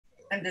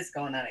I'm just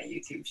going on a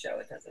YouTube show.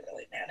 It doesn't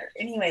really matter.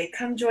 Anyway,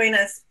 come join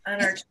us on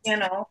our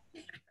channel.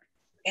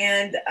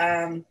 And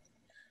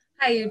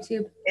hi,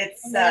 YouTube.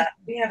 It's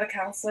we have a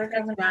counselor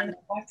coming in to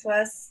talk to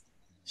us.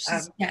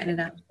 She's chatting it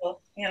up. She'll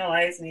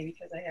analyze me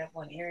because I have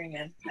one earring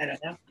in. I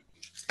don't know.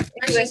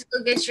 Why don't you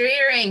go get your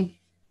earring?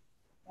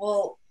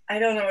 Well, I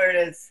don't know where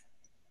it is.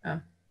 Oh.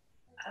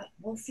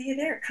 We'll see you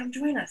there. Come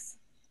join us.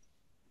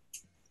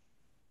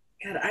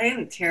 God, I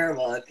am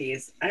terrible at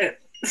these. At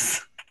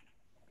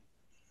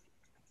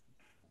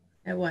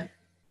what?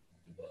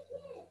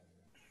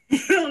 I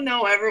don't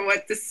know ever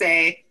what to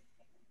say.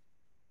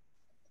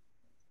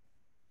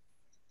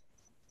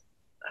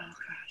 Oh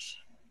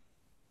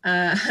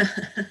gosh.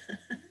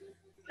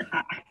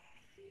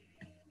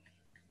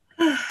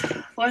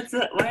 What's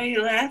it? Why are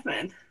you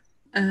laughing?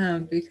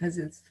 Because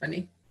it's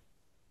funny.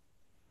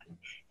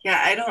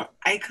 Yeah,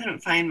 I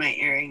couldn't find my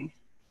earring,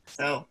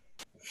 so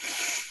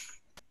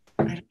I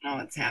don't know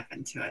what's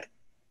happened to it.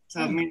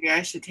 So maybe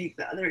I should take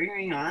the other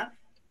earring off.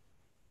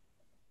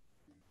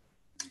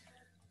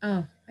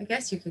 Oh, I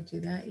guess you could do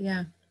that.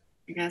 Yeah.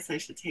 I guess I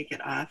should take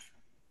it off.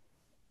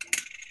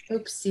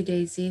 Oopsie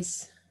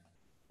daisies.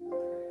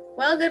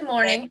 Well, good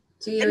morning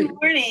to you. Good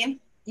morning,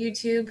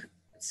 YouTube.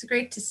 It's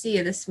great to see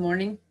you this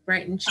morning,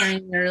 bright and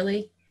shining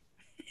early.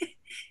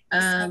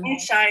 Sun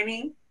is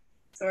shining,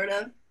 sort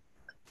of.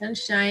 Sun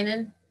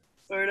shining.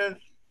 Sort of.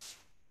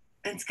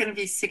 It's going to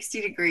be 60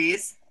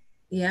 degrees.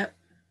 Yep.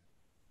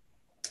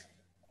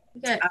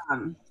 We got,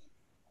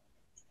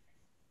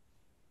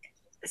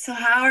 so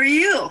how are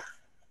you?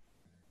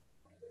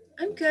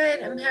 I'm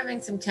good. I'm having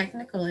some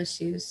technical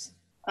issues.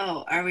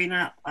 Oh, are we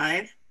not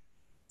live? It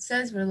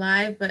says we're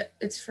live, but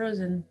it's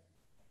frozen.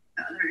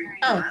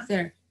 Oh, it's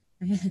there.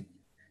 Good.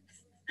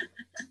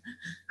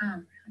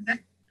 I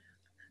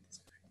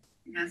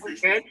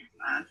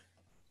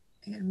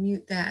gotta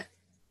mute that,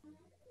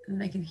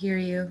 and I can hear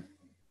you.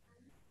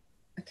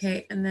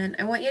 Okay, and then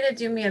I want you to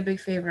do me a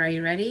big favor. Are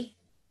you ready?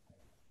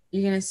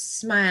 You're gonna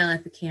smile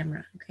at the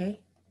camera,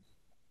 okay?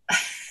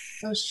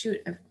 Oh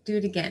shoot! Do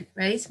it again.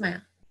 Ready?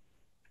 Smile.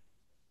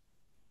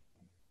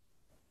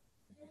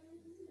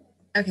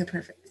 Okay,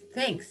 perfect.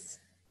 Thanks.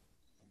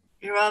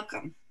 You're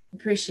welcome.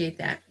 Appreciate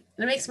that.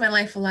 It makes my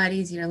life a lot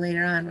easier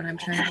later on when I'm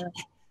trying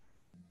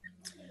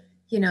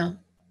to,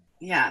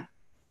 yeah,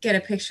 get a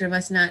picture of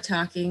us not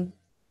talking,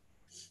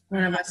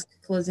 one of us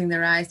closing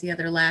their eyes, the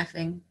other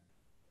laughing.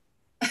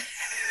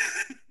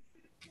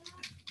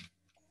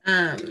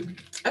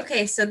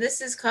 Okay, so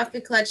this is Coffee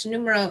Clutch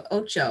numero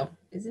ocho,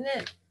 isn't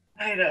it?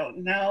 I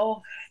don't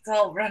know. It's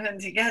all running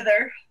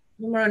together.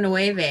 Numero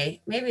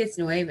nueve. Maybe it's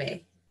nueve.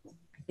 I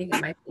think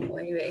it might be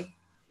nueve.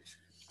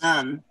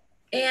 And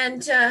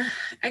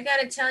I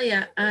gotta tell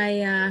you,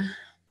 let's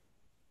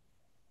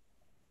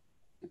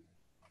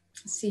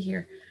see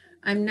here.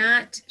 I'm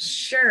not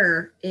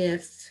sure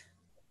if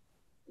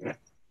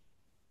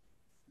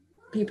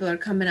people are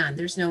coming on.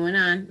 There's no one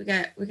on. We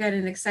got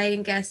an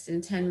exciting guest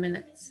in 10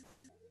 minutes.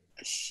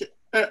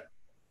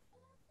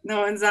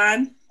 No one's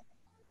on?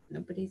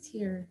 Nobody's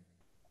here.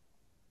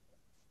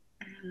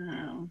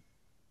 Oh.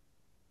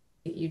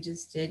 You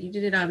just did. You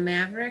did it on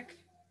Maverick?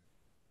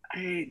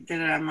 I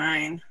did it on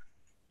mine.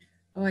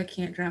 Oh, I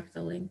can't drop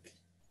the link.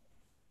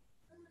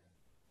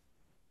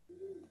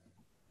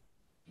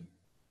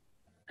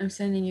 I'm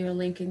sending you a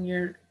link in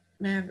your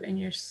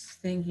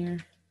thing here.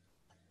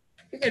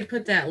 If you could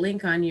put that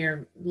link on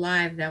your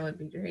live, that would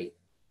be great.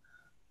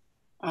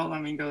 Oh,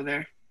 let me go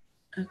there.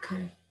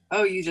 Okay.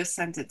 Oh, you just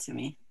sent it to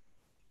me.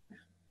 I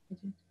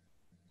did.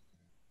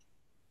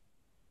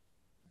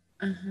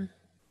 Uh-huh.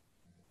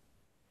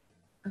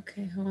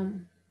 Okay,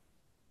 home.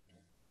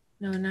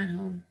 No, not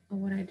home. Oh,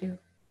 what'd I do?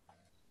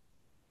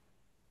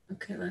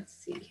 Okay, let's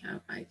see how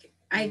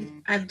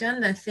I've done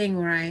the thing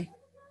where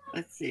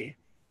let's see.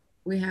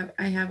 I've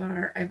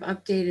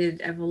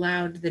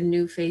allowed the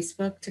new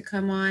Facebook to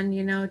come on,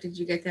 Did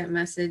you get that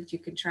message? You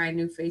can try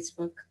new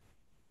Facebook.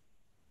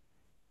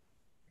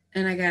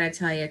 And I gotta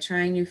tell you,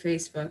 trying new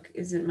Facebook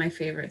isn't my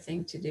favorite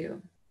thing to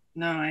do.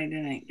 No, I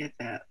didn't get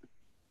that.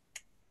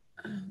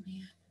 Oh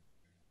man.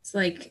 It's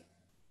like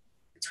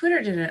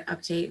Twitter did an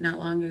update not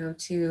long ago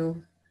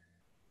too.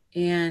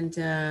 And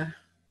why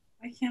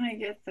can't I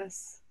get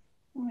this?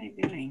 What am I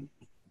doing?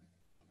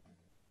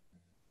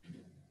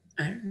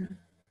 I don't know.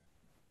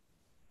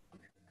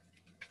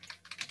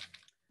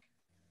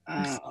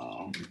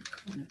 Oh,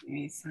 let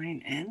me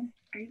sign in.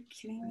 Are you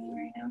kidding me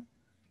right now?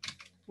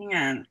 Hang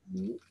on.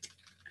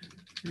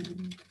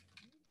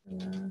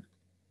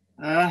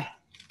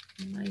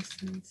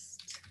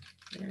 Licensed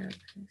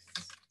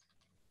therapist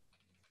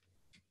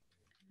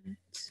at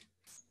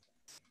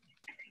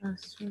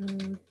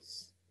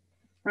Crossroads.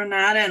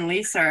 Renata and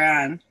Lisa are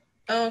on.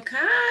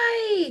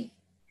 Okay.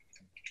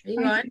 Are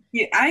you on?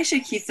 I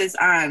should keep this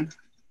on.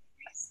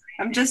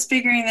 I'm just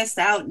figuring this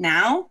out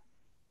now.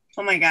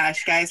 Oh my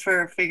gosh, guys,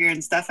 we're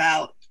figuring stuff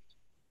out.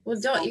 Well,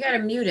 you gotta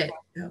mute it.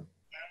 Oh.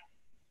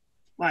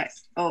 What?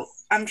 Oh,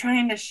 I'm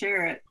trying to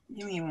share it.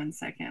 Give me 1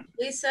 second.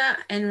 Lisa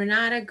and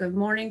Renata, good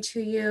morning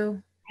to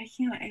you. I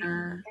can't.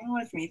 Hang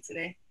with me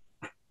today.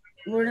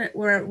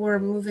 we're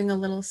moving a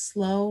little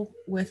slow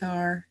with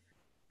our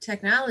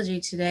technology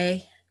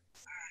today.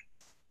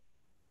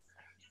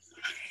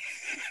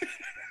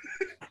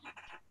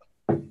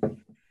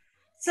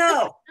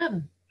 So,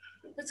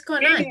 what's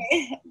going on?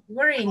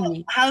 Worrying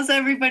me. How's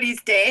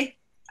everybody's day?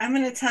 I'm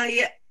going to tell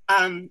you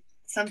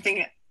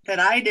something that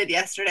I did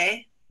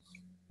yesterday.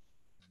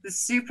 It's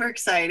super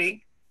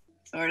exciting,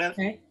 sort of.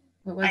 Okay.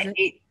 What was it? I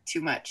ate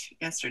too much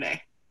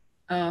yesterday.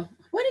 Oh,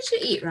 what did you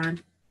eat,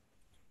 Ron?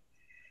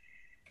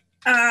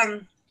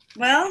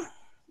 Well,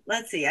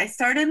 let's see. I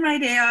started my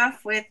day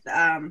off with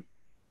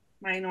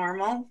my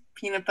normal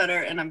peanut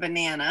butter and a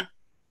banana.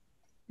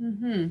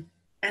 Mm-hmm.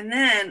 And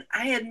then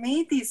I had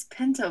made these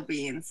pinto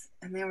beans,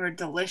 and they were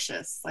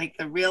delicious, like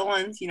the real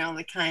ones, you know,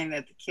 the kind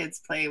that the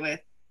kids play with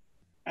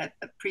at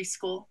the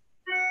preschool.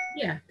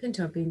 Yeah,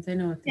 pinto beans. I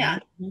know what they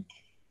are.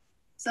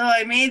 So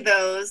I made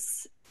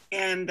those,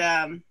 and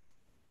I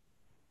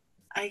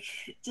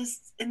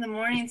just in the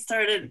morning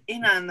started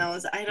in on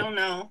those. I don't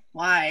know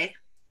why.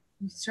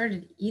 You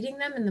started eating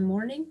them in the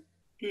morning?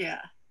 Yeah.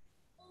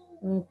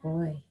 Oh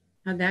boy.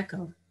 How'd that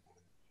go?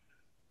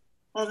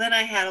 Well, then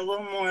I had a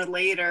little more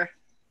later.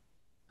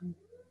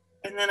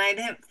 And then I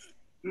didn't,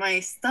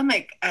 my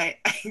stomach, I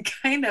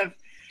kind of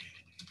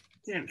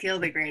didn't feel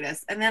the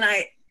greatest. And then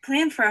I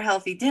planned for a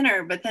healthy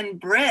dinner, but then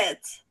Britt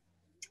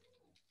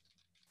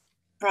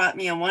brought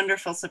me a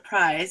wonderful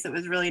surprise. It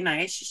was really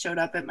nice. She showed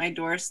up at my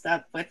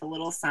doorstep with a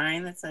little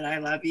sign that said, "I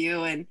love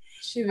you," and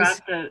she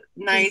brought the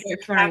nice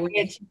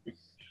package.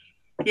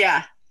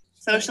 Yeah,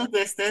 social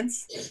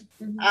distance.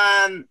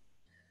 Mm-hmm.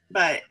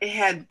 But it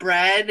had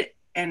bread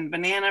and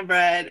banana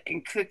bread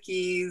and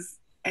cookies,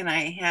 and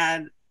I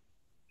had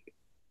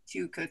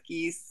 2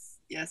 cookies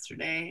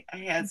yesterday. I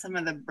had some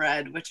of the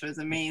bread, which was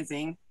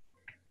amazing.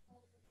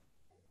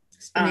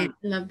 I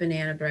love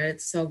banana bread.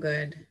 It's so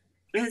good.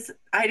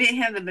 I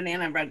didn't have the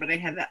banana bread, but I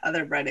had the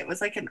other bread. It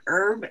was like an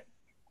herb.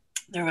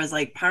 There was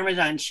like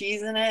Parmesan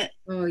cheese in it.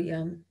 Oh,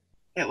 yum.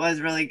 It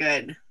was really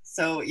good.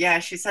 So yeah,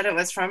 she said it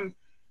was from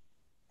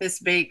this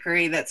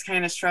bakery that's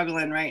kind of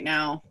struggling right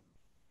now.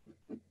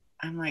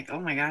 I'm like, oh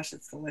my gosh,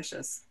 it's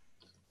delicious.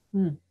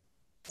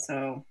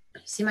 So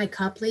see my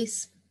cup,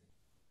 please.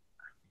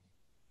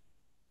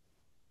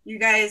 You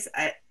guys,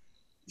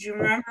 do you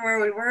remember where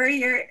we were a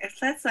year?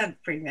 Let's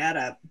not bring that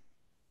up.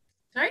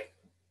 Sorry?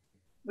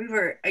 We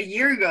were a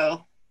year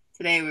ago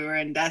today. We were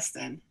in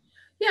Destin.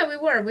 Yeah, we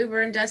were. We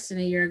were in Destin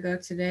a year ago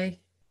today.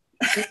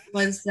 It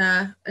was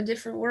a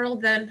different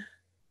world then,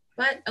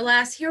 but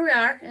alas, here we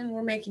are, and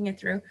we're making it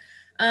through.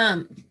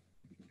 I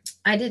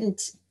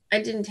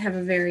didn't have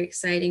a very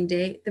exciting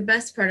day. The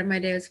best part of my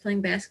day was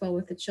playing basketball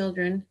with the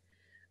children.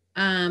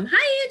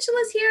 Hi,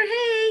 Angela's here.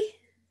 Hey.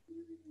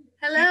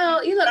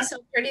 Hello. You look so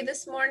pretty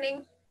this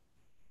morning.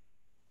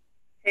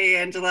 Hey,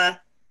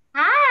 Angela.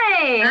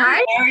 Hi.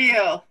 How are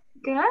you?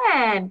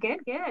 Good.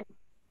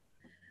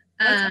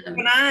 What's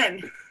going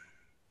on?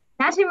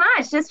 Not too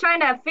much. Just trying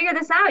to figure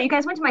this out. You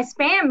guys went to my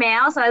spam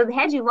mail, so I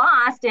had you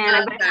lost,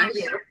 and I found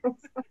you.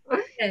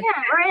 Yeah,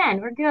 we're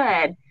in. We're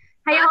good.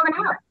 How you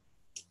holding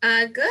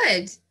up?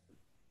 Good.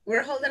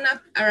 We're holding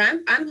up, or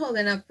I'm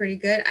holding up pretty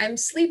good. I'm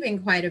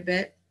sleeping quite a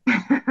bit.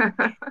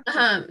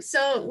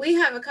 So we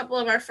have a couple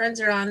of our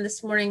friends are on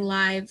this morning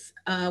live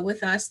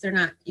with us. They're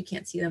not, you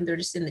can't see them. They're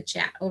just in the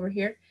chat over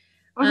here.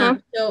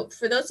 So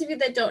for those of you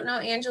that don't know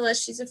Angela,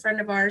 she's a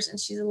friend of ours, and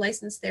she's a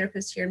licensed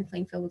therapist here in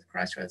Plainfield with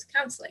Crossroads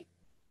Counseling.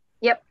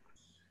 Yep.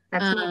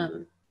 That's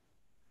me.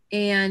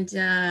 And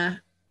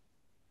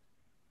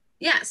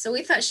yeah, so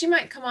we thought she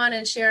might come on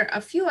and share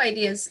a few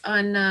ideas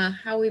on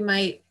how we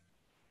might,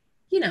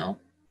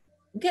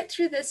 get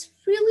through this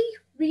really,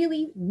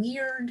 really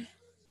weird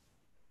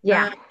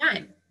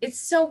time. It's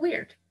so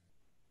weird.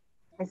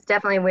 It's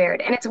definitely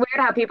weird. And it's weird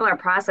how people are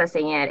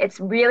processing it. It's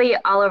really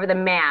all over the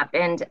map.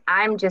 And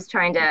I'm just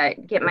trying to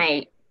get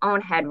my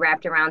own head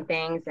wrapped around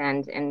things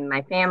and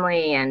my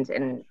family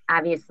and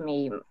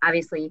obviously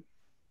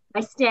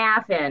my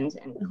staff and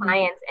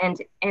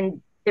clients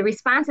and the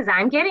responses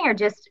I'm getting are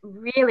just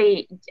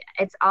really,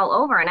 it's all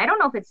over. And I don't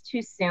know if it's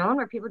too soon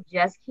where people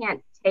just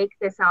can't take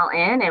this all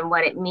in and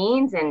what it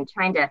means and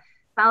trying to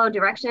follow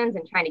directions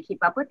and trying to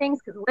keep up with things.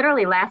 Because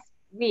literally last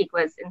week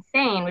was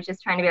insane, which is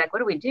trying to be like, what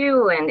do we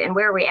do and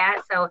where are we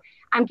at? So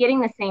I'm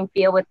getting the same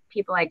feel with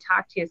people I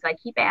talk to. So I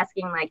keep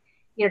asking, like,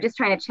 just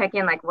trying to check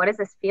in, like, what does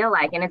this feel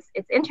like? And it's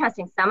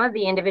interesting. Some of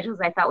the individuals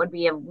I thought would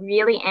be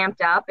really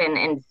amped up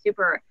and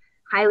super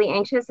highly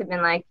anxious have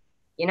been like,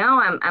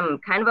 I'm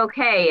kind of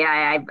okay.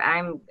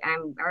 I'm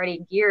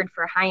already geared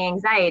for high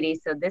anxiety.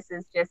 So this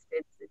is just,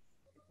 it's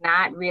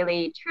not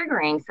really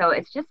triggering. So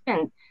it's just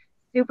been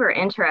super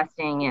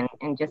interesting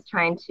and just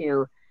trying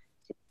to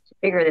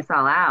figure this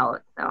all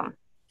out. So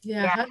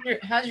yeah.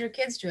 How's your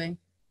kids doing?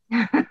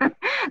 They're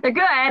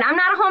good. I'm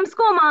not a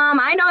homeschool mom.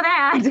 I know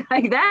that.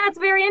 Like, that's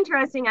very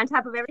interesting on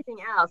top of everything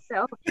else.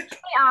 So they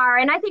are.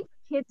 And I think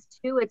for kids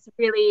too, it's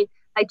really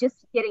like just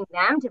getting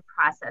them to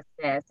process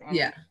this and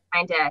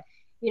trying to,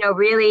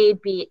 really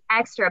be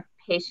extra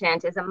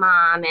patient as a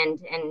mom and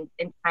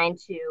trying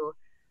to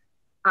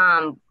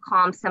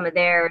calm some of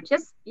their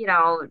just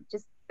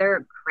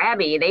they're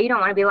crabby. They don't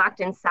want to be locked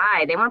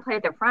inside. They want to play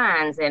with their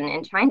friends,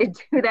 and trying to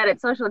do that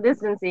at social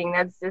distancing,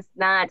 that's just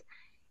not,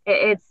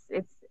 it's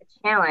a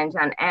challenge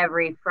on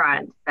every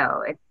front.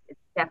 So it's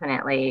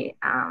definitely,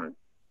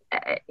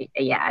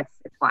 yeah,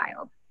 it's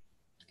wild.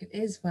 It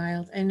is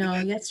wild. I know.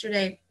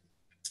 Yesterday,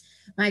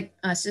 my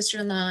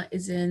sister-in-law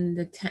is in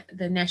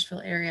the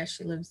Nashville area.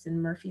 She lives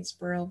in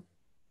Murfreesboro.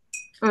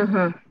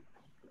 Mm-hmm.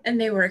 And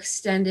they were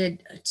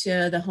extended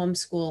to the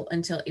homeschool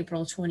until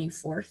April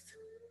 24th.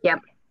 Yep.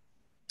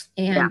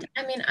 And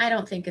I mean, I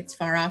don't think it's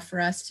far off for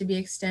us to be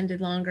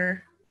extended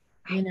longer,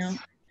 you know.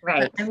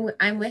 Right. But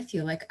I'm with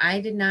you. Like, I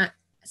did not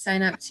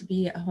sign up to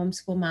be a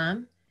homeschool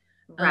mom.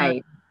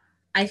 Right.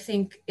 I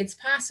think it's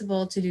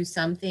possible to do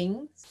some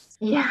things.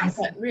 Yes.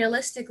 But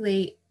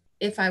realistically,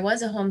 if I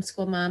was a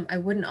homeschool mom, I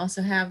wouldn't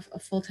also have a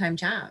full-time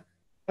job.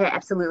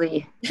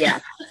 Absolutely.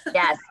 Yes.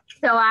 Yes.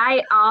 So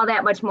I all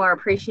that much more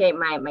appreciate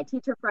my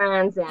teacher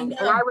friends, and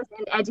I was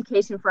in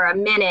education for a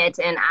minute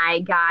and I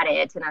got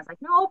it, and I was like,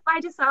 nope,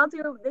 I'll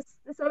do this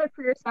other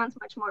career sounds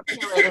much more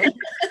appealing.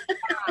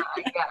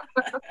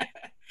 Yeah.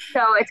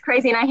 So it's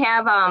crazy, and I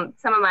have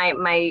some of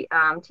my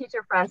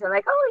teacher friends are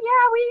like, oh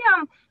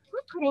yeah, we're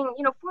putting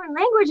foreign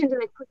language into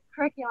the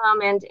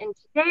curriculum, and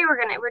today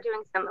we're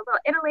doing some about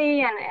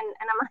Italy, and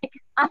I'm like,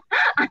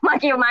 I'm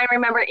lucky of mine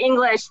remember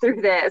English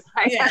through this.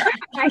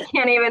 I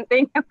can't even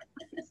think of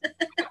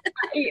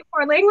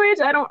foreign language.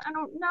 I don't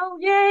know.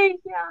 Yay.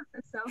 Yeah.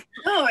 So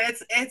no,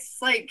 it's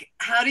like,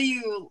 how do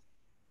you,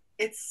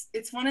 it's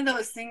one of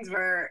those things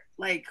where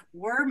like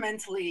we're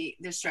mentally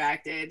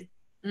distracted.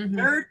 Mm-hmm.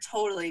 They're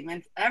totally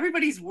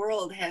everybody's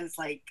world has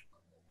like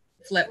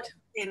flipped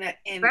in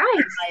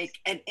right. like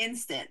an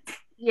instant.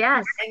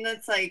 Yes. And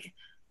it's like,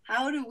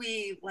 how do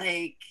we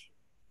like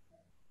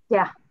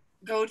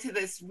go to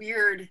this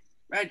weird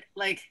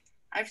like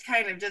I've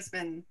kind of just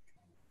been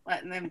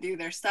letting them do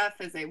their stuff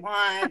as they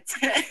want.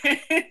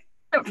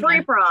 A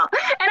free for all.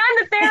 And I'm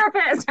the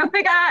therapist. I'm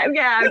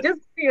like,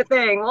 just do your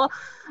thing. Well,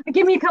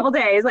 give me a couple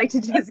days, like,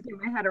 to just get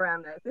my head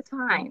around this. It's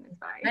fine. It's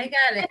fine. I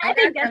got it. I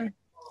got them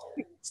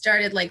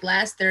started like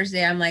last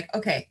Thursday. I'm like,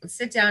 okay, let's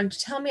sit down.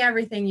 Tell me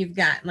everything you've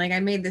got. And like, I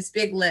made this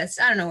big list.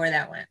 I don't know where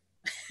that went.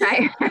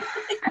 Right.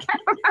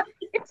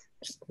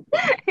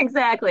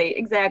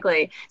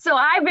 Exactly. So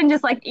I've been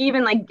just like,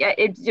 even like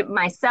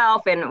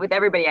myself and with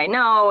everybody I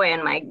know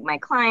and my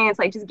clients,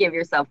 like, just give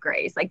yourself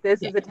grace. Like,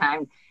 this is the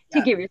time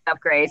to give yourself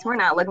grace. We're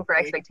not looking for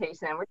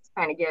expectation. We're just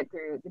trying to get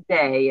through the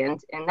day.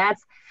 And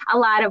that's a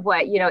lot of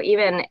what,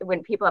 even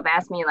when people have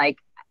asked me, like,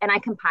 and I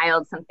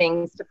compiled some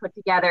things to put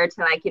together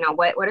to, like,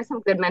 what are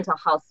some good mental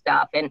health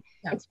stuff? And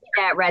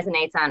that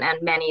resonates on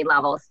many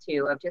levels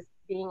too, of just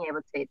being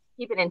able to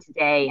keep it in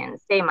today and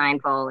stay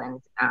mindful.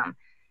 And,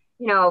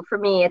 for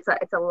me, it's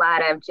a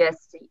lot of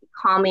just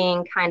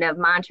calming kind of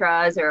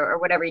mantras or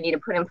whatever you need to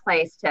put in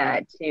place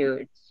to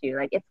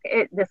like,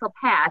 this will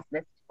pass.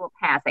 This will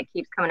pass. That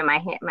keeps coming to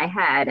my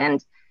head,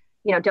 and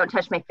don't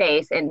touch my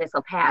face, and this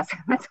will pass.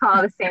 That's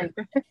all the same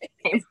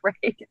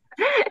phrase.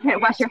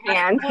 And wash your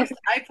hands.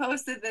 I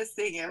posted this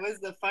thing. It was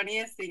the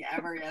funniest thing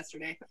ever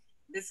yesterday.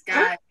 This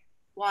guy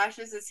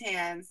washes his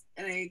hands,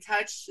 and then he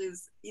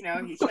touches, he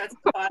shuts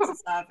the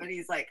faucets off, and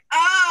he's like,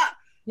 ah!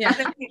 Yeah. And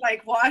then he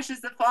like washes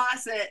the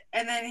faucet,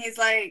 and then he's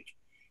like,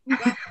 goes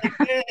like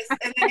this,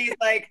 and then he's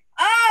like,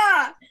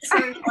 ah! So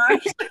he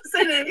washes it,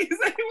 and it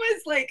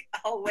was like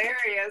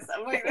hilarious.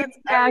 I'm like, that's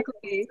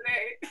exactly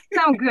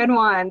some good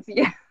ones.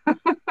 Yeah.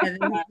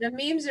 The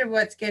memes are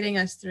what's getting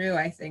us through.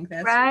 I think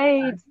that's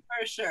right,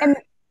 for sure. And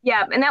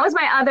that was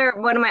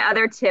one of my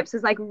other tips,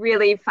 is like,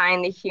 really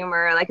find the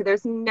humor. Like,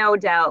 there's no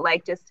doubt,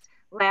 like, just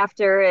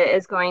laughter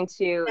is going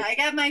to. I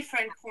got my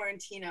friend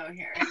Quarantino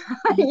here.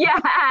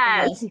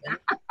 Yes.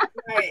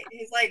 Right.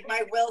 He's like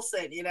my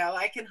Wilson,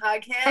 I can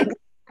hug him.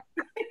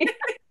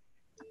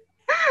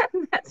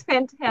 That's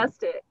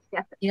fantastic.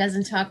 Yeah. He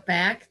doesn't talk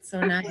back.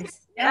 So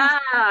nice.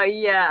 Oh,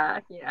 yeah.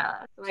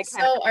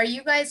 So are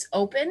you guys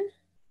open?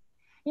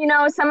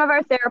 Some of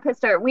our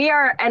therapists we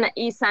are an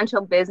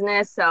essential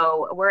business,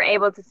 so we're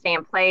able to stay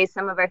in place.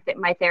 Some of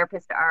my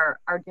therapists are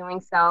doing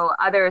so.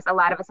 Others, a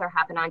lot of us are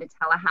hopping on to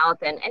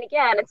telehealth. And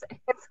again, it's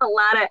a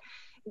lot of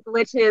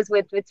glitches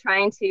with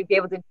trying to be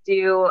able to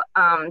do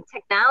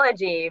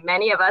technology.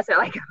 Many of us are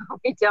like,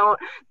 oh,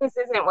 this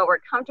isn't what we're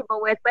comfortable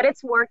with, but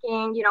it's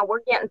working.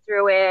 We're getting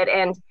through it,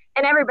 and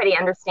everybody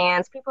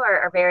understands. People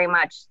are very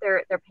much,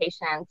 they're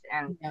patient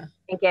and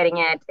getting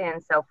it.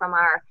 And so from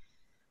our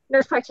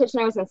nurse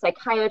practitioners and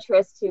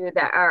psychiatrists to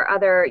our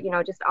other,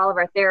 just all of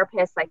our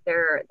therapists, like,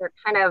 they're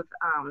kind of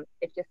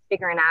it's just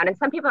figuring out. And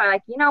some people are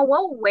like,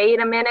 we'll wait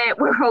a minute,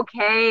 we're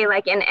okay.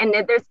 Like, and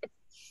it's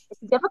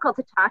difficult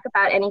to talk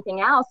about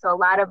anything else. So a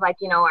lot of, like,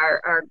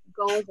 our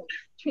goals and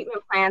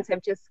treatment plans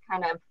have just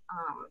kind of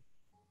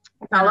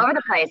it's all over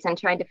the place, and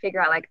trying to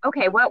figure out, like,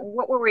 okay, what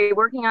were we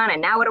working on,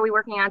 and now what are we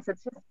working on? So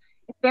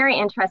it's very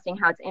interesting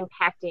how it's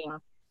impacting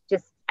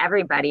just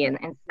everybody in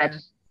such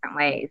different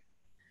ways.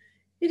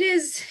 It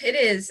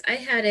is. I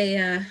had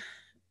a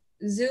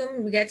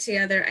Zoom get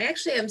together. I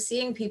actually am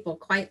seeing people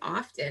quite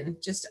often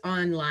just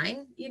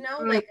online,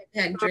 like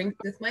I've had drinks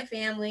with my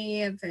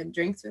family, I've had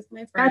drinks with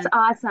my That's friends,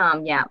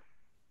 awesome. Yeah,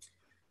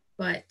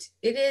 but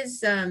it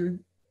is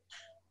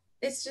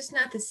it's just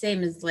not the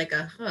same as like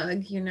a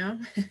hug,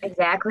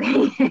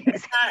 exactly.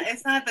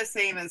 It's not the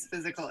same as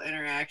physical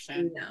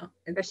interaction. No.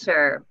 For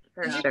sure.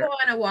 For Did you sure. go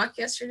on a walk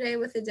yesterday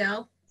with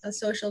Adele? A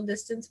social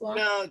distance walk?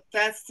 No,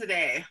 that's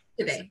today.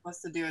 We're Today.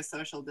 supposed to do a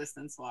social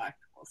distance walk.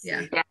 We'll see.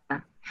 Yeah.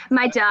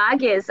 My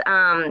dog is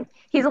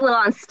he's a little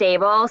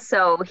unstable,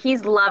 so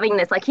he's loving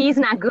this. Like he's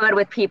not good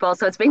with people,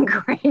 so it's been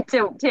great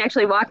to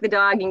actually walk the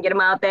dog and get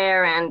him out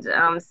there. And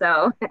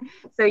so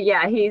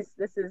yeah,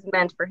 this is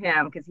meant for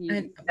him because he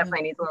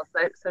definitely needs a little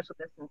social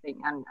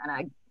distancing on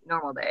a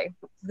normal day.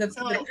 The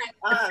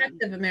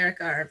pets of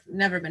America have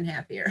never been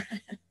happier.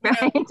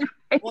 Right.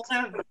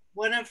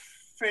 One of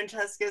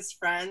Francesca's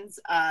friends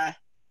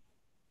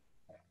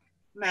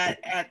met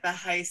at the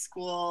high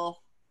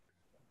school.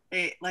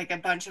 They, like, a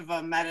bunch of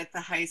them met at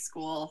the high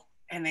school,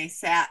 and the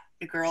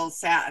girls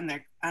sat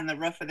on the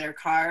roof of their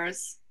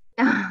cars,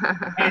 and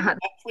a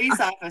police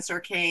officer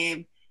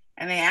came,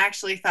 and they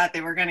actually thought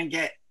they were going to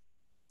get,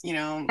 in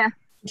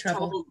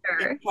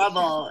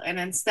trouble. And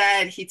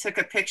instead he took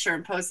a picture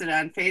and posted it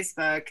on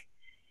Facebook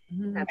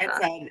and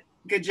said,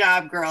 "Good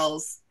job,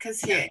 girls,"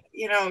 because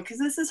because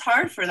this is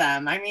hard for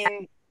them. I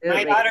mean,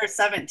 my daughter's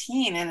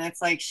 17, and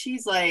it's like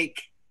she's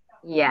like,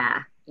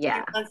 yeah,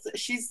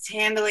 she's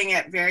handling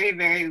it very,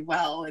 very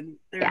well, and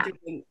they're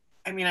doing.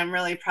 I mean, I'm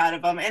really proud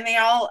of them, and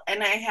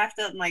I have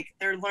to, like,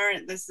 they're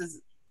learning. This is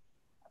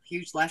a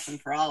huge lesson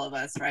for all of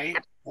us, right?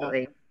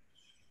 Absolutely.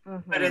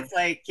 But it's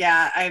like,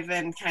 yeah, I've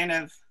been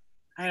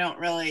I don't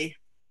really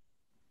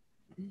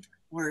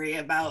worry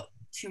about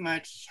too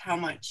much how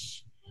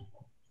much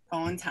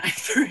phone time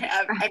they're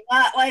having.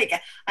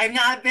 I've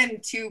not been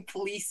too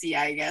policey,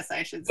 I guess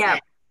I should say.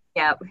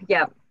 Yep.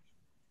 Yeah.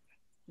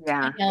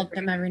 I help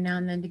them every now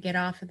and then to get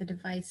off of the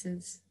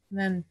devices. And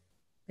then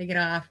they get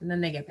off and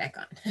then they get back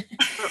on.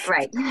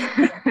 Right.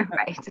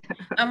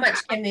 How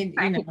much can they,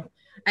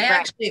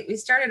 we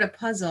started a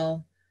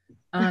puzzle.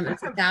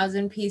 It's a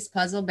 1,000-piece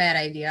puzzle. Bad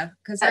idea,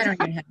 because I don't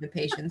even have the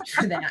patience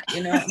for that.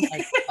 I'm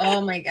like,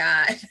 oh my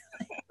God.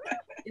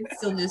 It's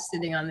still just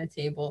sitting on the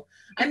table.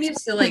 I'm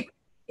used to like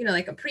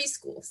a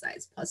preschool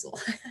size puzzle.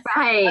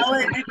 Right.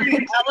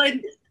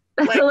 Ellen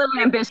That's a little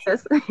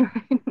ambitious.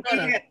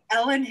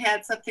 Ellen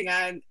had something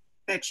on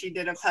that she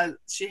did a puzzle.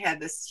 She had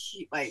this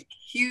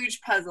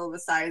huge puzzle the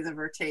size of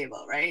her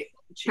table, right?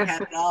 She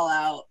had it all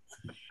out,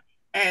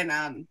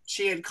 and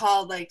she had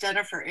called like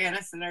Jennifer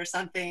Aniston or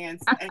something, and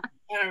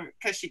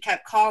because she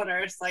kept calling her,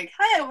 it's like,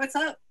 "Hey, what's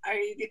up? Are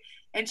you?"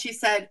 And she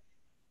said,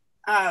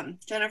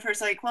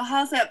 Jennifer's like, "Well,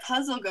 how's that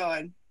puzzle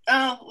going?"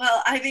 "Oh,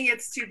 well, I think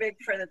it's too big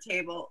for the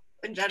table."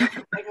 And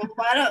Jennifer's like, "Well,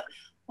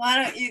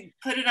 why don't you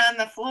put it on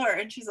the floor?"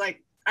 And she's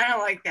like, "I don't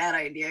like that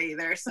idea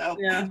either." So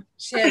yeah,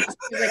 she's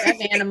like,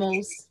 "I'm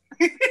animals."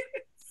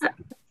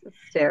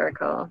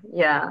 Hysterical.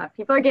 Yeah,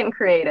 people are getting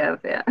creative.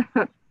 Yeah,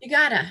 you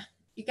gotta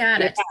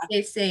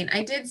stay sane.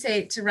 I did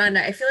say to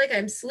Rhonda, I feel like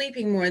I'm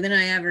sleeping more than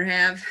I ever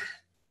have,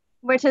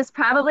 which is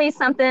probably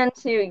something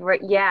to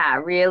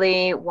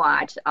really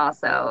watch.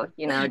 Also,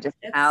 just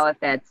how if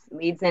that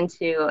leads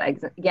into,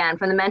 again,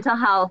 from the mental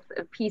health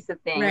piece of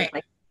things, right.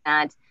 Like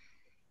that.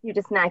 You're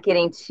just not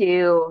getting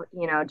too,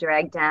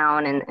 dragged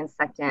down and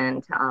sucked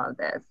into all of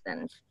this.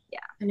 And yeah.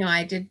 I know,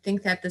 I did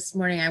think that this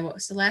morning.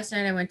 So last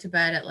night I went to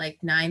bed at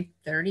like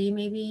 9:30,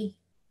 maybe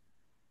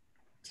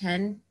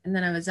 10. And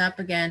then I was up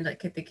again, like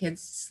get the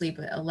kids to sleep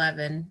at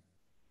 11.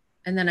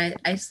 And then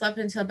I slept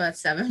until about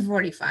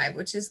 7:45,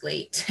 which is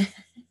late.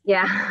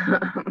 Yeah.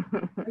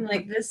 I'm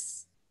like,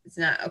 this is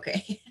not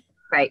okay.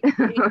 Right.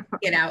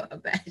 Get out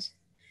of bed.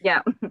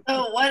 Yeah.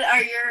 So what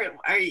are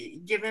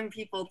you giving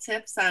people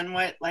tips on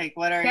what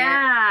are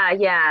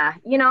Yeah.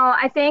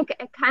 I think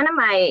kind of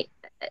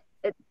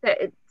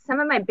some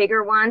of my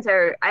bigger ones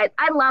are,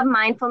 I love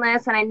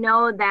mindfulness, and I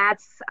know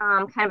that's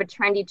kind of a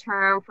trendy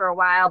term for a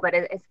while, but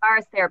as far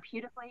as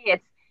therapeutically,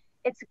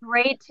 it's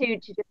great to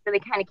just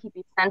really kind of keep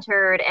you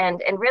centered and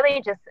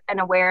really just an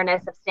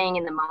awareness of staying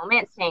in the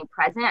moment, staying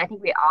present. I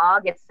think we all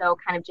get so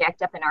kind of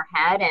jacked up in our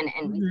head,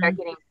 and we start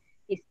getting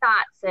these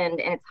thoughts, and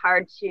it's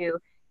hard to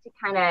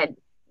kind of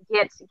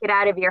get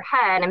out of your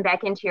head and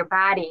back into your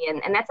body.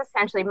 And that's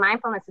essentially,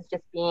 mindfulness is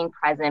just being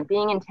present,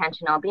 being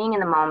intentional, being in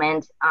the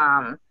moment,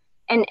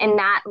 and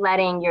not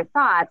letting your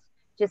thoughts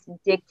just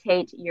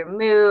dictate your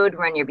mood,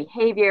 run your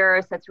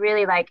behavior. So it's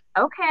really like,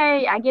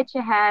 okay, I get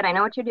your head, I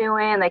know what you're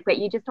doing, but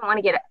you just don't want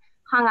to get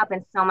hung up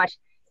in so much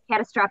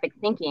catastrophic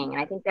thinking.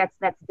 And I think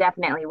that's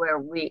definitely where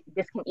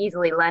this can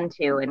easily lend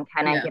to and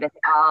kind of get us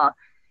all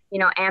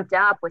amped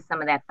up with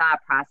some of that thought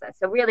process.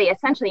 So really,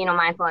 essentially,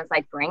 mindfulness,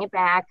 like bring it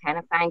back, kind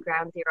of find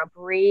ground zero,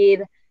 breathe.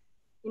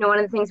 One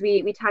of the things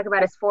we talk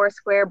about is 4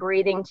 square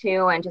breathing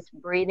too, and just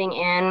breathing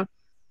in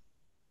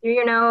through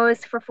your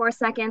nose for 4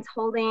 seconds,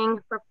 holding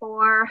for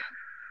 4,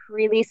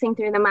 releasing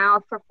through the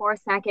mouth for 4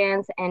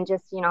 seconds, and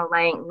just,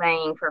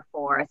 laying for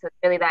 4. So it's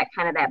really that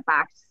kind of that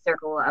boxed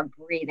circle of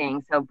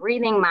breathing. So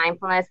breathing,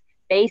 mindfulness,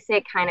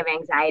 basic kind of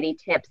anxiety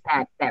tips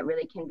that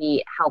really can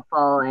be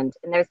helpful. And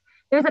there's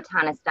a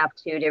ton of stuff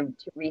too to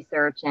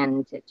research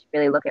and to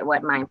really look at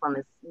what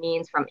mindfulness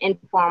means, from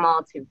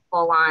informal to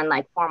full on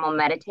like formal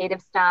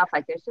meditative stuff.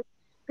 Like there's just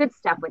good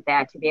stuff with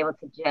that to be able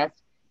to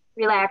just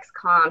relax,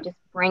 calm, just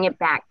bring it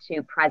back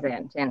to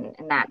present. And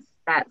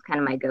that's kind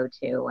of my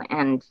go-to.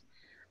 And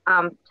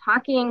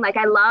talking, like,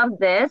 I love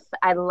this.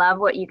 I love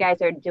what you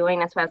guys are doing.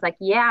 That's why I was like,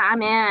 yeah,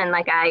 I'm in.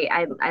 Like,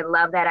 I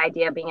love that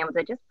idea of being able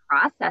to just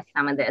process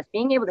some of this,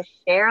 being able to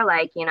share,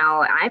 like,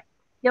 I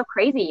feel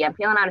crazy. I'm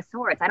feeling out of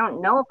sorts. I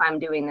don't know if I'm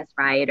doing this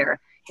right, or,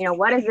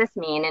 what does this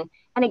mean?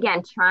 And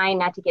again, trying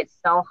not to get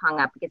so hung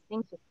up, because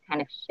things just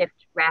kind of shift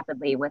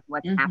rapidly with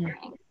what's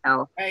happening.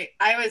 So, right.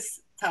 I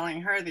was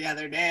telling her the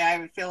other day, I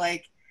would feel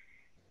like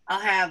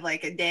I'll have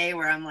like a day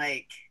where I'm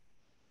like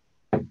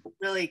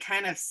really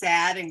kind of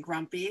sad and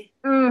grumpy.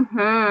 And then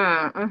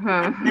I'll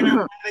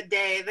have a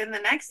day, then the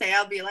next day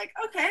I'll be like,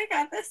 okay, I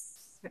got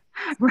this.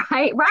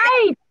 Right.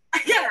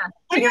 Yeah.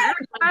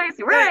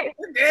 Right.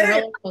 We're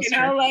good.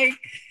 Like,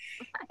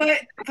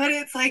 but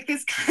it's like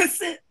this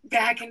constant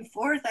back and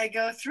forth I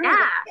go through.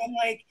 Yeah. I'm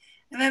like,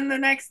 and then the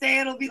next day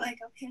it'll be like,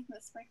 okay, I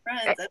miss my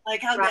friends. And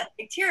like I'll get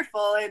like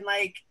tearful and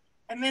like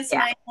I miss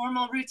my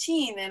normal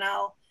routine, and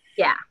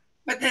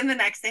but then the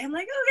next day I'm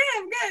like, okay,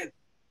 I'm good.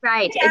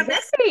 Right,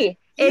 exactly.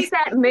 It's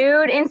that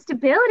mood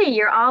instability.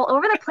 You're all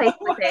over the place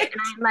with it.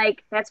 And I'm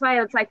like, that's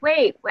why it's like,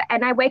 wait.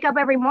 And I wake up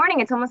every morning.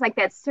 It's almost like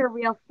that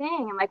surreal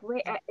thing. I'm like,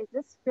 wait, is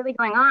this really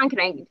going on? Can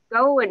I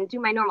go and do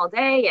my normal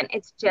day? And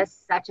it's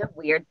just such a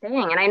weird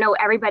thing. And I know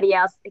everybody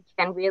else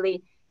can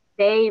really,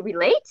 they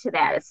relate to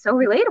that. It's so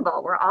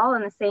relatable. We're all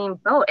in the same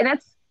boat. And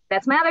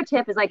that's my other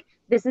tip, is like,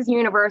 this is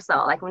universal.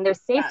 Like when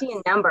there's safety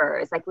in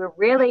numbers, like we're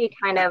really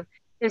kind of,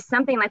 there's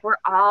something like we're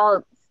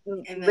all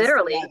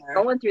literally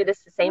going through the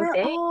same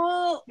thing.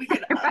 We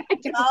could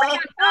all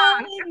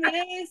in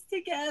this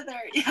together.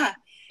 Yeah.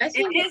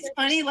 It is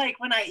funny, like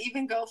when I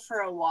even go for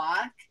a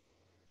walk,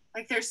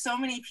 like there's so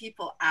many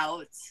people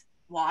out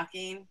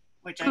walking,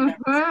 which I've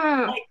never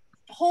seen, like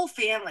whole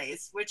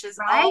families, which is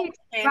all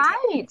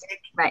fantastic.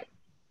 Right.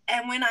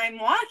 And when I'm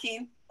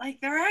walking,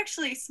 like they're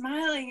actually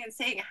smiling and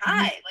saying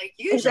hi. Like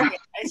usually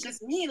it's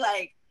just me,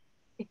 like,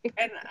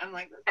 and I'm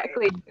like,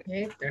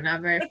 okay, they're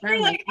not very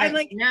friendly. Like, I'm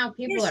like, now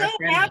people are so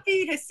friendly.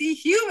 happy to see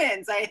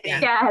humans, I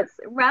think. Yes,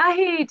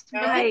 right.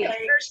 At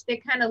first, they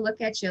kind of look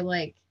at you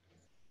like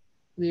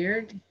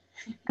weird.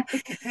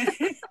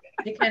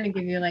 They kind of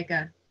give you like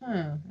a,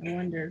 I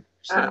wonder,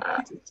 she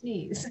wants to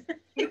sneeze.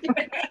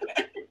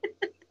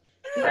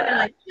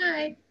 Like,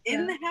 hi.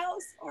 In the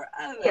house or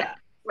out of the house?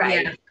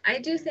 Right. Yeah, I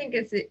do think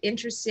it's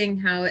interesting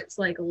how it's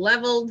like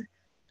leveled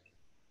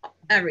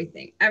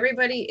everything.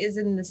 Everybody is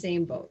in the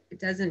same boat. It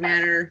doesn't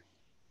matter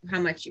how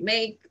much you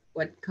make,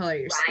 what color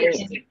your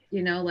skin,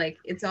 like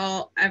it's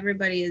all,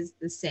 everybody is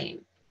the same.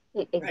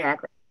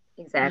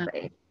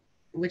 Exactly.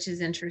 Which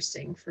is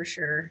interesting for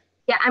sure.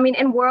 Yeah, I mean,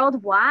 and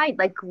worldwide,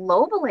 like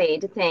globally,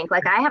 to think,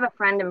 like I have a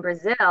friend in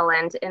Brazil,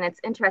 and it's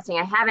interesting.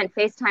 I haven't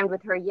FaceTimed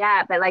with her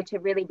yet, but like to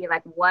really be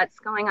like, what's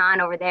going on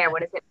over there?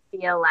 What does it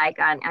feel like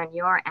on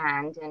your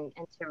end? And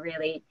to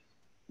really,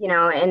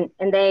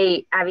 and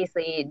they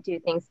obviously do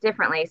things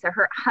differently. So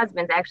her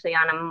husband's actually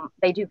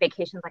they do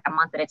vacations like a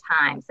month at a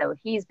time. So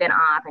he's been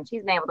off and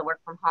she's been able to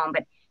work from home,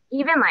 but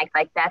even like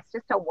that's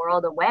just a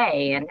world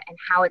away, and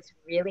how it's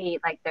really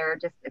like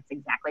it's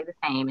exactly the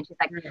same. And she's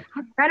like,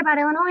 I've read about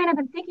Illinois and I've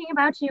been thinking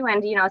about you.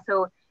 And,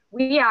 so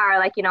we are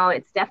like,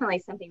 it's definitely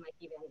something like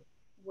even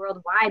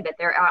worldwide that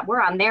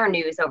we're on their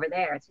news over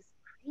there. It's just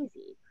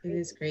crazy. It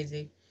is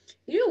crazy.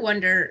 You do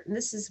wonder, and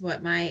this is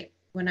what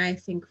when I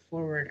think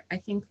forward, I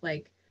think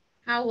like,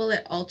 how will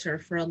it alter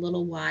for a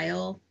little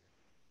while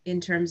in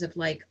terms of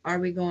like, are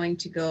we going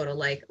to go to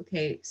like,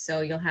 okay,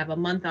 so you'll have a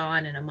month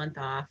on and a month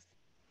off?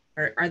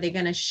 Or are they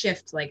going to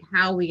shift like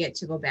how we get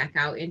to go back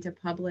out into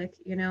public,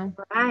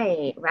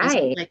 Right. Just,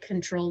 like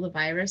control the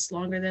virus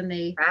longer than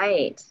they,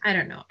 I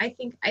don't know. I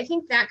think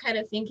that kind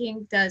of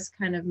thinking does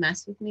kind of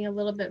mess with me a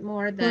little bit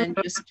more than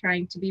just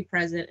trying to be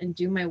present and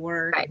do my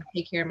work and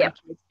take care of my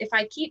kids. If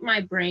I keep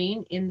my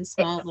brain in the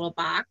small little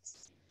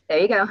box, there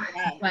you go.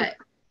 But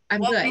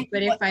I'm good.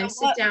 But if I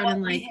sit down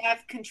and like, we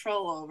have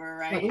control over,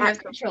 right? We have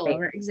control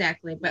over,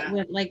 exactly. But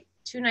when like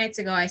 2 nights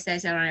ago, I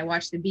sat down and I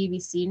watched the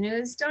BBC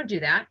news. Don't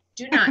do that.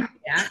 Do not do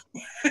that.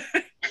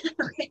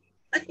 Okay.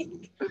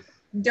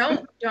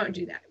 Don't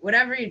do that.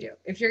 Whatever you do,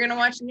 if you're gonna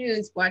watch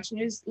news,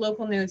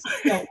 local news.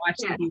 Don't watch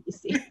the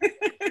BBC.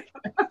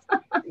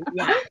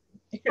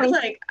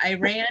 Like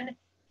Iran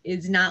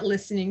is not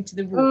listening to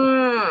the rules.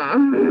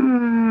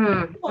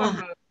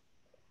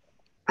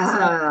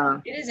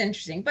 So it is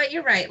interesting, but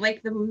you're right.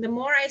 Like the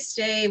more I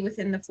stay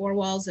within the 4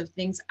 walls of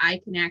things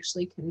I can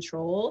actually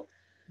control,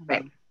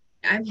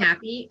 I'm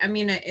happy. I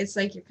mean, it's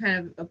like you're kind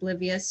of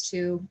oblivious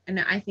to,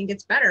 and I think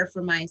it's better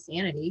for my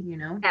sanity,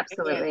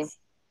 Absolutely.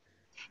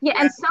 Yeah,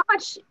 and so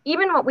much,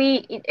 even what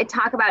we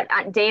talk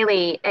about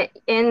daily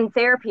in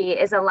therapy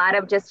is a lot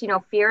of just,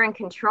 fear and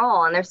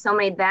control. And there's so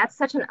many, that's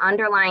such an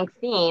underlying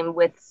theme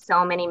with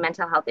so many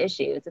mental health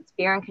issues. It's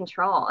fear and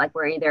control. Like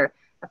we're either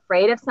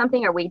afraid of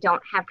something or we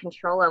don't have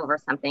control over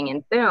something.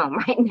 And boom,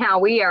 right now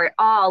we are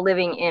all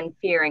living in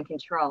fear and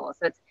control.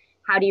 So it's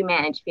how do you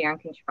manage fear and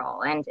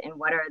control, and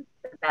what are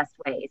the best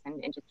ways,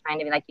 and just trying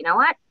to be like, you know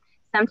what?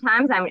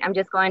 Sometimes I'm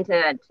just going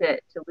to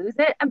lose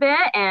it a bit,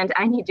 and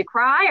I need to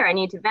cry, or I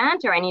need to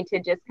vent, or I need to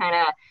just kind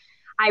of.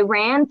 I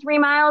ran 3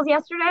 miles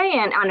yesterday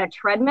and on a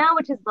treadmill,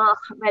 which is ugh,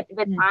 but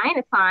fine,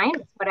 it's fine,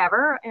 it's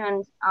whatever,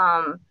 and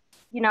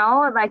you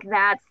know, like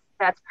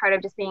that's part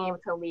of just being able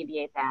to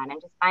alleviate that,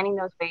 and just finding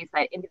those ways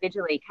that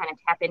individually kind of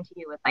tap into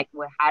you with like,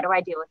 well, how do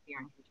I deal with fear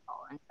and control?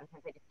 And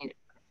sometimes I just need to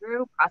go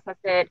through, process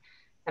it.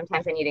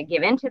 Sometimes I need to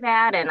give into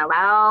that and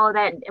allow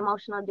that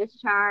emotional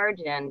discharge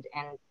and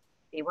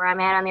see where I'm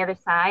at on the other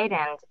side.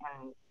 And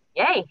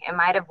yay, it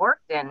might have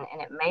worked and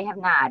it may have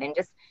not. And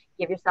just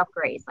give yourself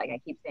grace. Like I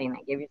keep saying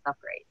that, give yourself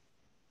grace.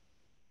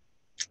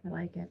 I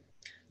like it.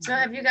 So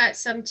have you got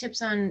some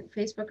tips on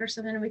Facebook or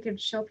something we could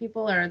show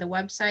people, or the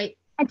website?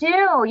 I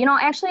do. You know,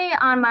 actually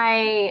on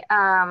my,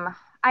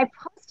 I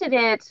posted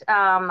it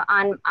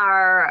on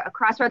our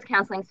Crossroads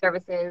Counseling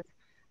Services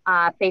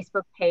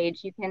Facebook page.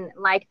 You can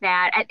like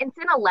that. It's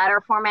in a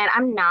letter format.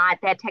 I'm not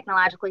that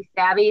technologically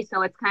savvy,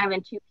 so it's kind of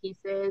in 2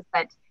 pieces,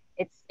 but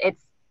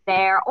it's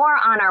there, or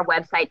on our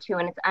website too,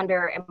 and it's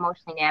under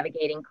Emotionally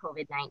Navigating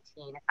COVID-19.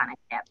 It's on a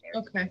tab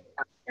there. Okay,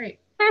 great.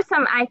 There's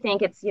some, I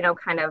think it's, you know,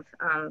 kind of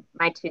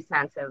my 2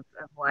 cents of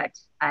what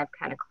I've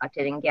kind of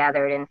collected and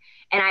gathered. And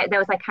that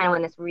was like kind of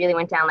when this really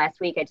went down last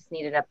week. I just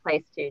needed a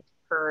place to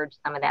purge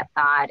some of that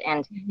thought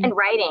and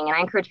writing. And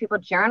I encourage people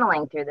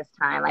journaling through this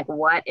time, like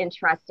what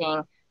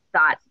interesting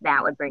thoughts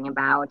that would bring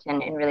about,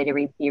 and really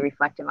to be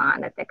reflective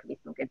on that could be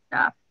some good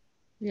stuff.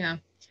 Yeah.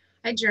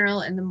 I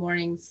journal in the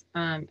mornings,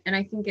 and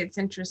I think it's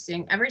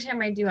interesting. Every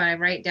time I do, I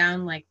write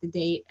down like the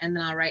date, and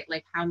then I'll write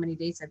like how many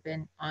days I've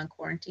been on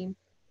quarantine.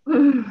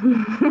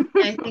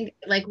 I think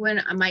like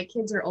when my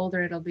kids are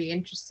older, it'll be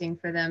interesting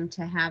for them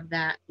to have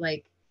that,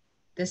 like,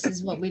 this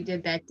is what we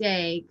did that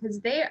day, because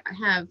they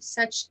have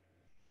such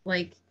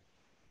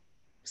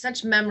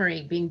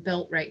memory being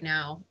built right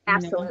now.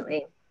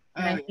 Absolutely.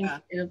 And I think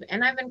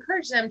and I've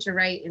encouraged them to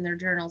write in their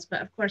journals,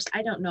 but of course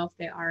I don't know if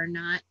they are or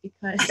not,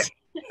 because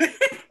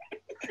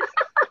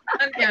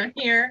I'm down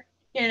here,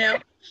 you know.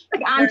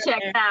 Like, I'm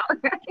checked out.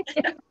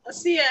 I'll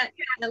see you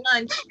at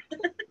lunch.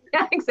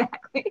 Yeah,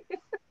 exactly.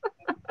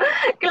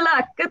 Good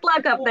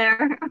luck up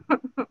there.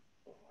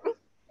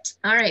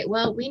 All right,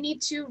 well, we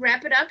need to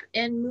wrap it up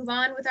and move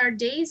on with our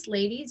days,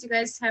 ladies. You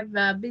guys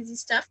have busy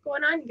stuff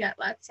going on? You got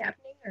lots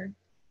happening, or?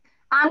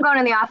 I'm going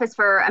in the office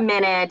for a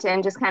minute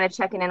and just kind of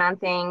checking in on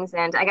things.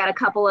 And I got a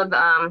couple of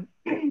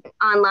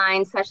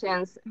online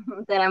sessions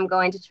that I'm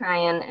going to try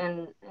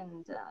and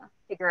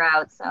figure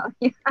out. So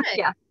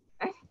yeah.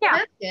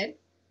 That's good.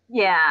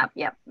 Yeah,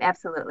 yep,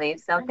 absolutely.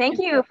 So thank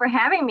you for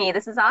having me.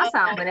 This is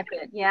awesome. And it's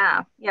good.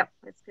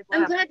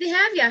 I'm glad to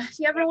have you. If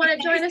you ever want to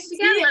join us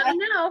again, let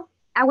me know.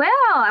 I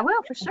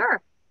will for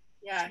sure.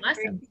 Yeah,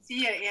 awesome. Great to see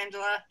you,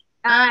 Angela.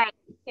 All right,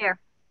 here.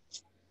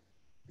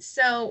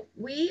 So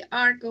we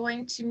are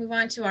going to move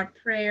on to our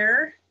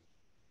prayer.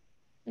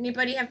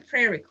 Anybody have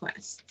prayer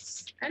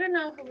requests? I don't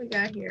know who we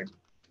got here.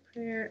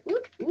 Prayer.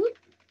 Whoop, whoop.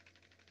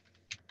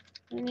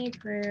 Any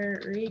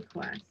prayer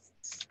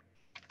requests?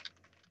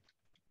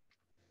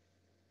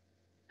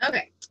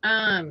 Okay.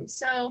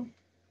 So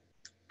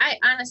I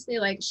honestly,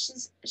 like,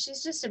 she's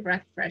just a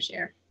breath of fresh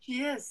air.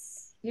 She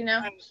is. You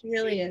know, she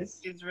really is.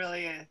 She's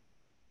really a.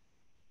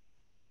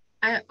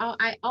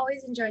 I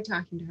always enjoy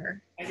talking to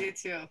her. I do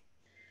too.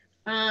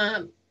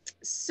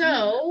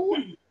 So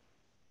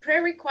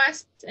prayer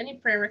requests, any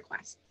prayer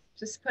requests,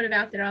 just put it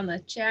out there on the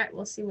chat.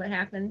 We'll see what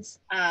happens.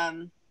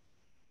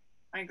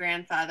 My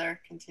grandfather,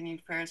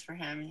 continued prayers for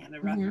him. He had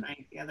a rough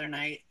night the other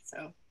night.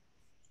 So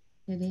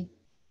did he?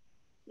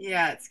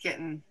 Yeah, it's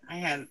getting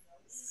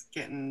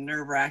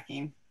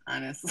nerve-wracking,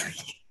 honestly.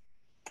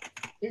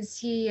 Is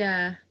he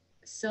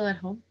still at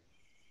home?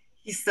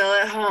 He's still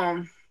at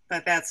home,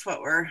 but that's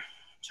what we're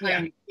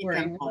trying to keep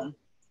him home.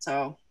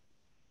 So,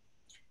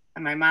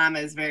 and my mom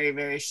is very,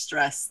 very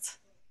stressed.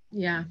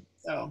 Yeah.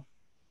 So.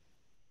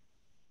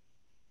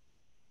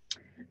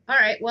 All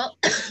right. Well,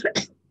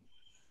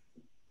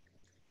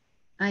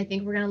 I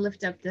think we're going to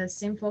lift up the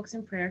same folks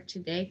in prayer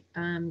today.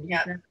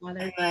 Yeah.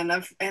 And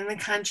the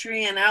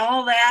country and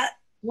all that.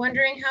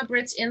 Wondering how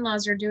Britt's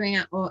in-laws are doing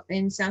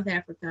in South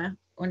Africa.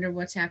 Wonder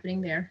what's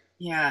happening there.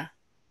 Yeah.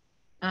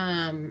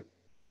 And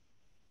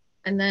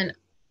then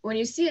when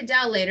you see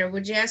Adele later,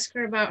 would you ask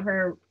her about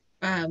her,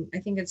 I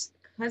think it's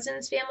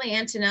cousin's family,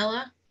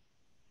 Antonella?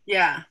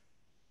 Yeah.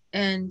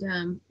 And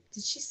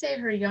did she say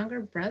her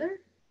younger brother,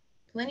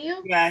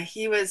 Plinio? Yeah,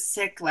 he was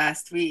sick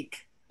last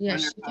week. Yeah,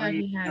 she thought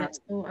he had it.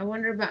 So I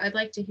wonder about, I'd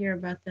like to hear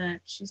about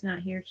that. She's not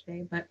here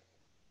today, but.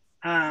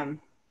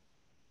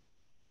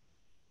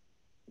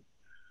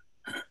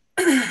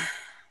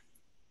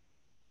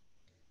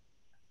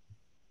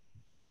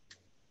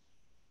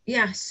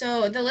 Yeah,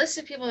 so the list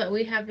of people that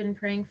we have been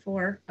praying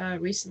for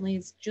recently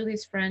is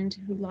Julie's friend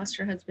who lost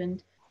her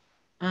husband,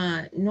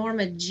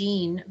 Norma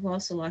Jean, who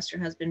also lost her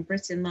husband,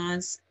 Britt's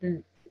in-laws,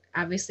 and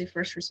obviously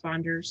first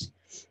responders,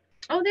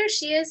 Oh, there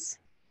she is.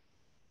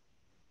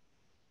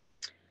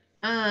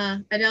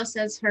 Adele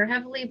says her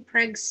heavily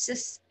pregnant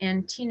sis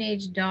and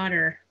teenage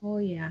daughter. Oh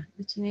yeah,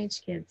 the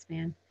teenage kids,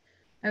 man.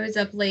 I was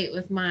up late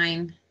with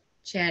mine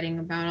chatting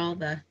about all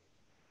the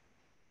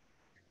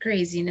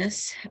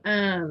craziness.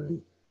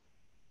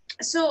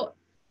 So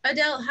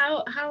Adele,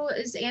 how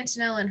is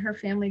Antonella and her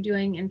family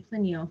doing in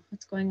Plinio?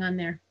 What's going on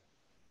there?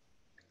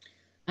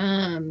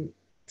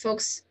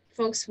 Folks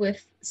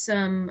with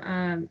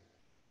some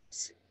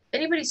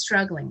anybody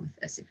struggling with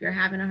this, if you're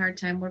having a hard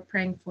time, we're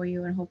praying for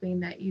you and hoping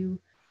that you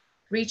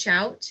reach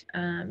out,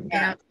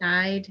 get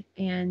outside,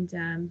 and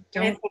don't.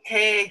 And it's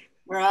okay.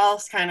 We're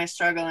all kind of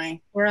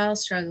struggling. We're all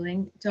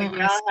struggling. Don't. Like,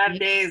 we all have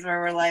days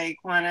where we're like,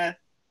 want to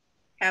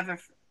have a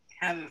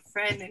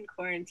friend in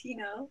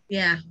quarantino.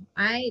 Yeah,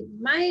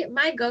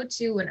 my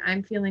go-to when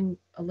I'm feeling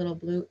a little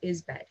blue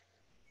is bed.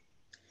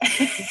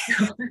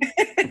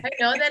 I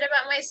know that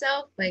about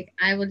myself. Like,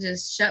 I will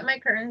just shut my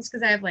curtains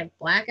because I have like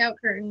blackout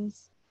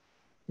curtains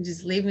and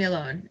just leave me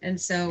alone. And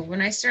so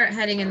when I start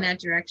heading in that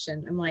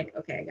direction, I'm like,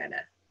 okay,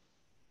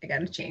 I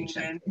gotta change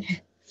something.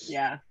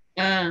 Yeah.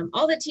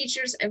 All the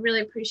teachers, I really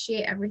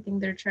appreciate everything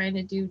they're trying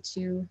to do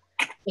to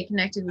stay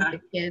connected with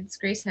the kids.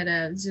 Grace had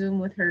a Zoom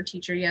with her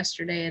teacher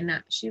yesterday, and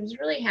that she was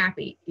really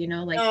happy. You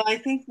know, like. No, I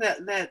think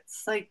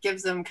that's like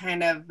gives them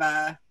kind of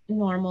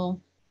normal.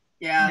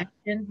 Yeah.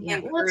 Connection. Yeah.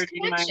 Well, it's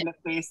connection. To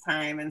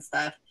FaceTime and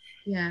stuff.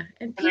 Yeah.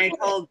 And I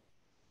told.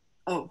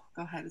 Oh,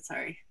 go ahead.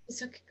 Sorry.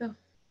 It's okay. Go.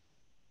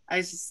 I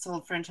just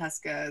told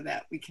Francesca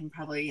that we can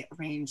probably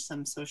arrange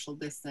some social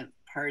distant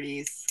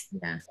parties.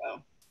 Yeah.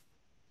 So.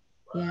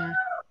 Yeah.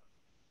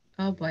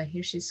 Oh boy,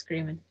 here she's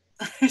screaming.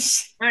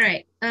 All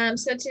right.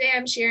 So today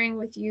I'm sharing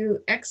with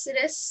you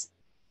Exodus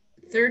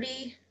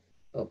 30.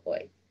 Oh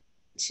boy.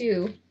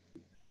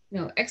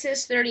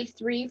 Exodus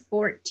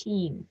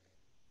 33:14.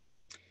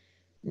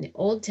 In the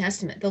Old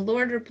Testament, the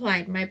Lord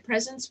replied, "My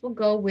presence will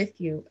go with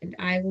you, and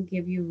I will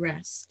give you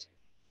rest."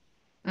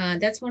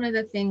 That's one of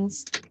the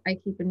things I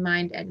keep in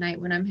mind at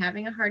night when I'm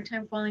having a hard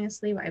time falling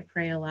asleep. I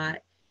pray a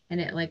lot, and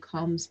it like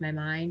calms my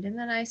mind, and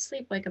then I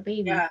sleep like a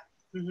baby. Yeah.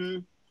 Mm-hmm.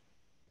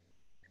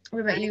 What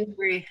about you? I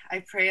agree.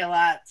 I pray a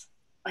lot,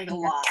 like a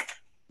lot.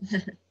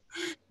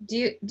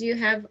 Do you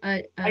have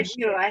a I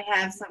do. I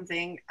have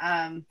something.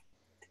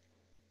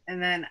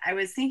 And then I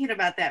was thinking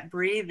about that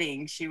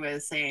breathing she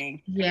was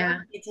saying. Yeah.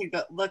 I need to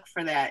go look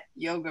for that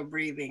yoga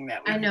breathing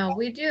that we I know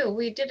we do.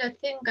 We did a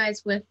thing,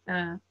 guys, with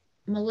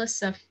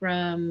Melissa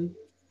from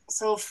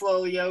Soul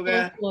Flow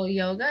Yoga. Soul Flow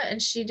Yoga,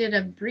 and she did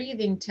a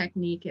breathing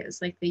technique. It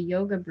was like the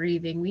yoga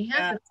breathing. We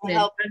have the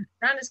footage.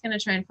 Rhonda's going to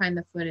try and find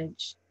the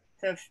footage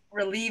to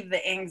relieve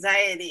the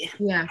anxiety.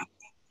 Yeah.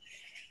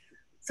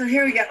 So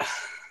here we go.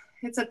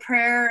 It's a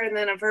prayer and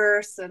then a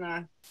verse and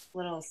a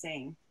little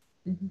saying.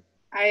 Mm-hmm.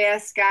 I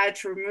ask God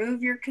to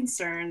remove your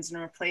concerns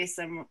and replace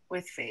them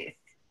with faith.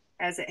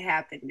 Has it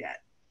happened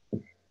yet?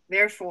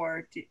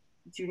 Therefore,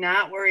 do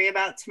not worry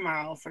about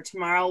tomorrow, for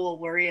tomorrow will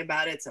worry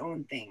about its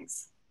own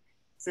things.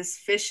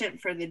 Sufficient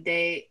for the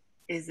day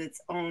is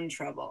its own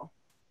trouble.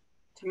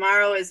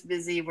 Tomorrow is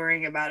busy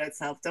worrying about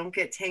itself. Don't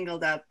get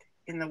tangled up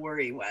in the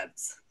worry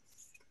webs,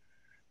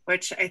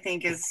 which I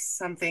think is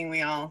something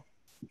we all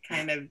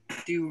kind of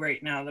do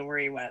right now, the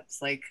worry webs.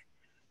 Like,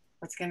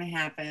 what's going to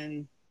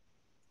happen?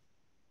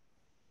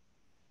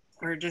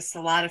 Or just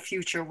a lot of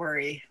future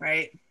worry,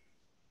 right?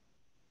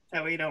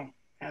 That we don't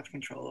have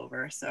control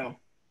over. So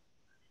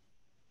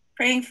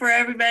praying for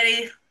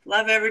everybody.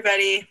 Love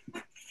everybody.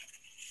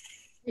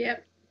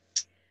 Yep.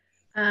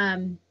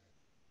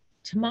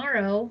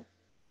 Tomorrow,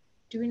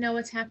 do we know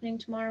what's happening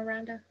tomorrow,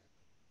 Rhonda?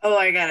 Oh,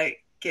 I got to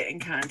get in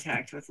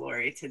contact with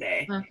Lori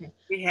today. Okay.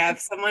 We have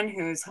someone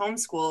who's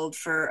homeschooled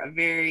for a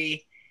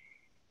very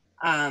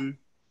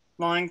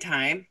long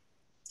time.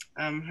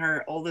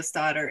 Her oldest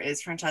daughter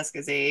is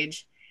Francesca's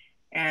age,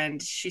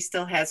 and she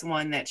still has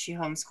one that she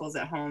homeschools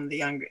at home, the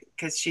younger,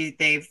 because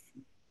they've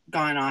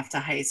gone off to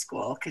high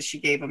school because she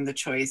gave them the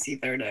choice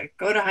either to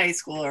go to high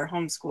school or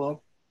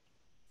homeschool.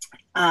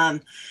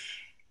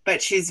 But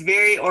she's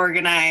very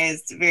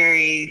organized,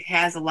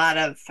 has a lot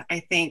of, I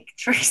think,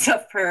 tricks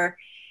up her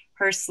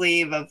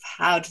sleeve of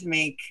how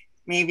to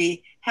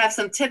maybe have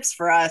some tips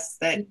for us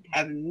that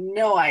have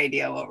no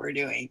idea what we're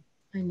doing.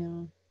 I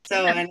know.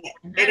 So, I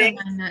don't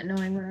mind not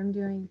knowing what I'm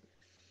doing.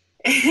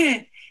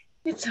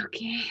 It's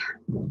okay.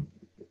 And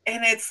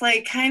it's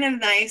like kind of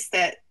nice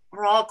that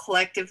we're all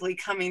collectively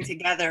coming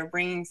together,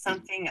 bringing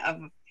something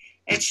of.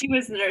 And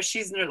she's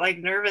like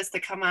nervous to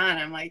come on.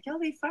 I'm like, you'll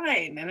be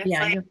fine. And it's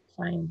like, you're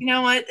fine. You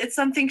know what? It's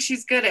something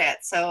she's good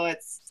at. So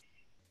it's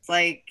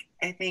like,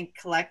 I think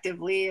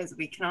collectively, as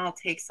we can all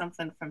take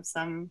something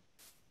from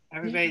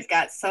everybody's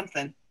got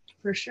something.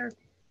 For sure.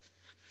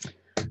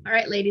 All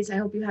right, ladies, I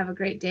hope you have a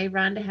great day.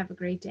 Rhonda, have a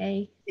great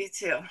day. You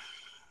too.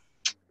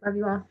 Love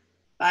you all.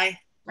 Bye.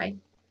 Bye.